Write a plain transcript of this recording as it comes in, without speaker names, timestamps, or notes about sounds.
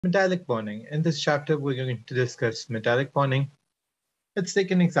Metallic bonding. In this chapter, we're going to discuss metallic bonding. Let's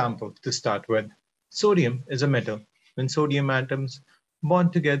take an example to start with. Sodium is a metal. When sodium atoms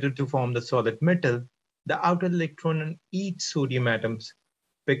bond together to form the solid metal, the outer electron on each sodium atom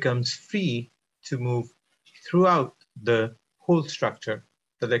becomes free to move throughout the whole structure.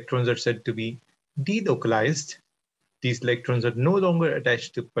 The electrons are said to be delocalized. These electrons are no longer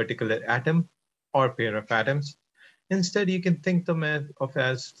attached to a particular atom or pair of atoms. Instead, you can think of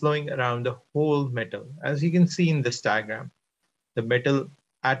as flowing around the whole metal. As you can see in this diagram, the metal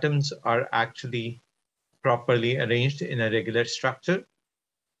atoms are actually properly arranged in a regular structure,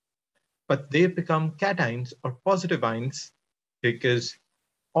 but they become cations or positive ions because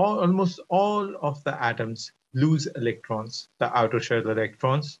almost all of the atoms lose electrons, the outer shell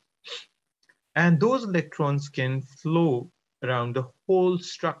electrons, and those electrons can flow around the whole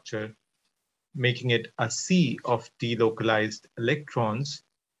structure, making it a sea of delocalized electrons,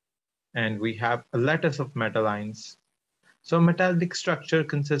 and we have a lattice of metal ions. So a metallic structure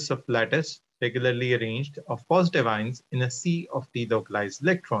consists of lattice regularly arranged of positive ions in a sea of delocalized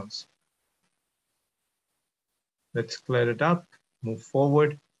electrons. Let's clear it up, move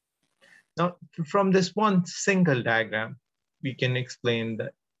forward. Now, from this one single diagram, we can explain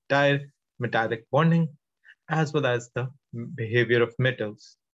the entire metallic bonding as well as the behavior of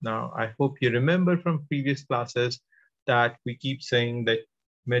metals. Now, I hope you remember from previous classes that we keep saying that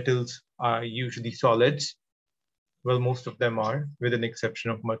metals are usually solids. Well, most of them are, with an exception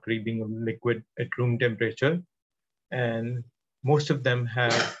of mercury being a liquid at room temperature. And most of them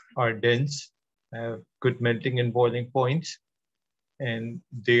are dense, have good melting and boiling points, and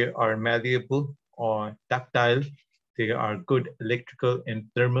they are malleable or ductile. They are good electrical and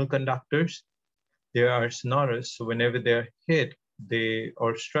thermal conductors. They are sonorous, so whenever they're hit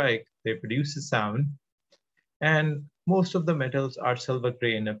or strike, they produce a sound. And most of the metals are silver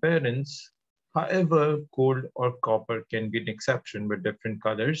gray in appearance. However, gold or copper can be an exception with different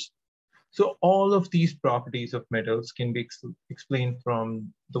colors. So all of these properties of metals can be explained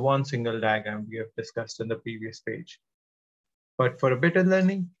from the one single diagram we have discussed in the previous page. But for a better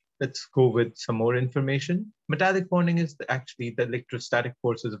learning, let's go with some more information. Metallic bonding is actually the electrostatic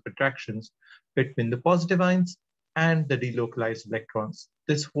forces of attractions between the positive ions and the delocalized electrons.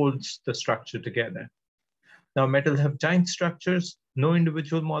 This holds the structure together. Now, metals have giant structures, no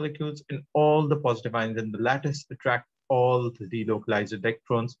individual molecules, and all the positive ions in the lattice attract all the delocalized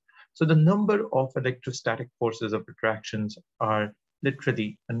electrons. So the number of electrostatic forces of attractions are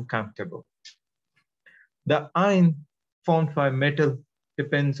literally uncountable. The ion formed by metal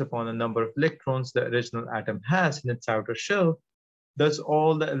depends upon the number of electrons the original atom has in its outer shell. Thus,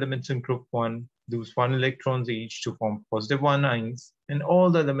 all the elements in group 1 lose 1 electrons each to form positive 1 ions, and all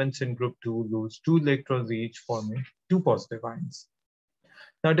the elements in group 2 lose 2 electrons each, forming 2 positive ions.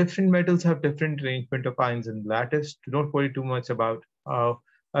 Now, different metals have different arrangement of ions in the lattice. Do not worry too much about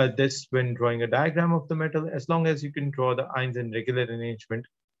this when drawing a diagram of the metal. As long as you can draw the ions in regular arrangement,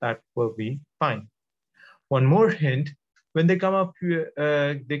 that will be fine. One more hint, when they come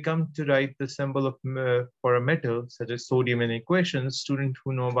to write the symbol of for a metal, such as sodium in equations, students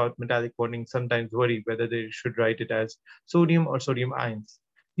who know about metallic bonding sometimes worry whether they should write it as sodium or sodium ions.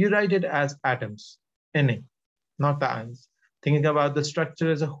 You write it as atoms, Na, not the ions. Thinking about the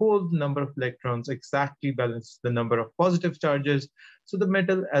structure as a whole, the number of electrons exactly balances the number of positive charges, so the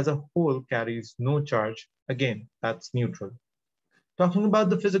metal as a whole carries no charge. Again, that's neutral. Talking about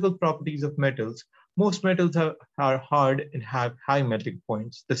the physical properties of metals, most metals are hard and have high melting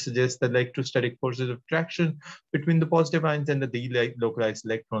points. This suggests that electrostatic forces of attraction between the positive ions and the delocalized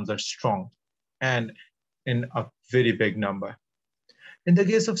electrons are strong and in a very big number. In the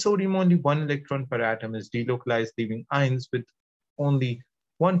case of sodium, only 1 electron per atom is delocalized, leaving ions with only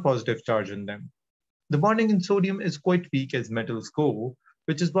 1 positive charge in them. The bonding in sodium is quite weak as metals go,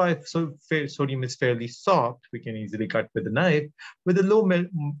 which is why sodium is fairly soft. We can easily cut with a knife with a low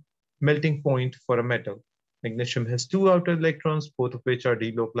melting point for a metal. Magnesium has 2 outer electrons, both of which are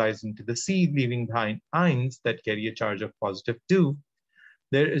delocalized into the sea, leaving behind ions that carry a charge of positive 2.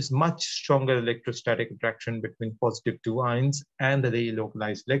 There is much stronger electrostatic attraction between positive 2 ions and the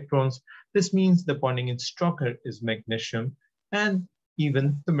delocalized electrons. This means the bonding in stronger is magnesium, and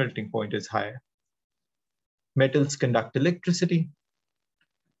even the melting point is higher. Metals conduct electricity.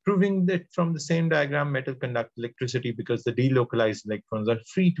 Proving that from the same diagram, metal conduct electricity because the delocalized electrons are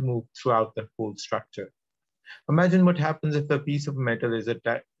free to move throughout the whole structure. Imagine what happens if a piece of metal is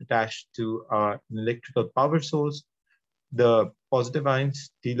attached to an electrical power source. The positive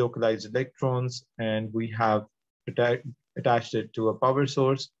ions delocalize electrons, and we have attached it to a power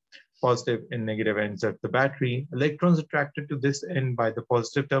source. positive and negative ends of the battery. Electrons attracted to this end by the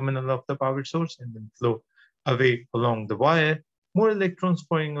positive terminal of the power source and then flow away along the wire. More electrons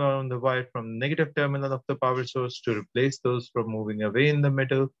flowing along the wire from the negative terminal of the power source to replace those from moving away in the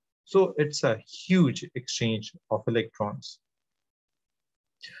middle. So it's a huge exchange of electrons.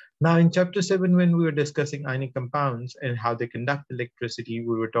 Now, in chapter 7, when we were discussing ionic compounds and how they conduct electricity,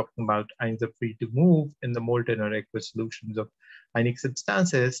 we were talking about ions are free to move in the molten or aqueous solutions of ionic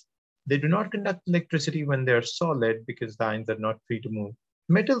substances. They do not conduct electricity when they are solid because the ions are not free to move.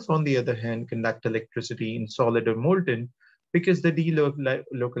 Metals, on the other hand, conduct electricity in solid or molten because the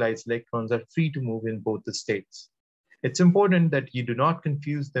delocalized electrons are free to move in both the states. It's important that you do not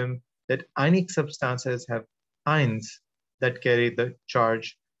confuse them, that ionic substances have ions that carry the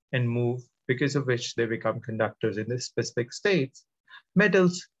charge and move, because of which they become conductors in the specific states.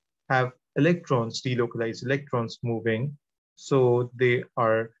 Metals have electrons, delocalized electrons moving, so they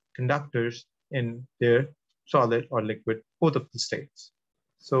are conductors in their solid or liquid, both of the states.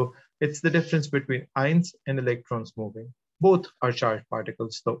 So it's the difference between ions and electrons moving. Both are charged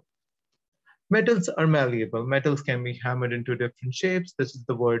particles though. Metals are malleable. Metals can be hammered into different shapes. This is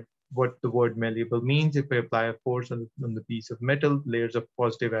what the word malleable means. If we apply a force on the piece of metal, layers of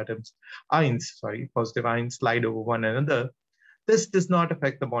positive ions slide over one another. This does not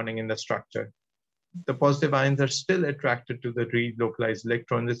affect the bonding in the structure. The positive ions are still attracted to the relocalized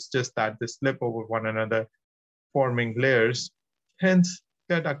electrons. It's just that they slip over one another, forming layers. Hence,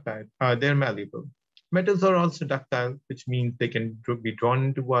 they're ductile. They're malleable. Metals are also ductile, which means they can be drawn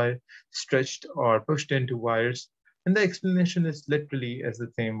into wire, stretched, or pushed into wires. And the explanation is literally as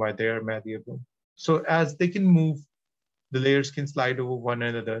the same why they are malleable. So as they can move, the layers can slide over one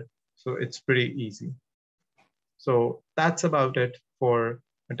another. So it's pretty easy. So that's about it for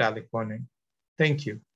metallic bonding. Thank you.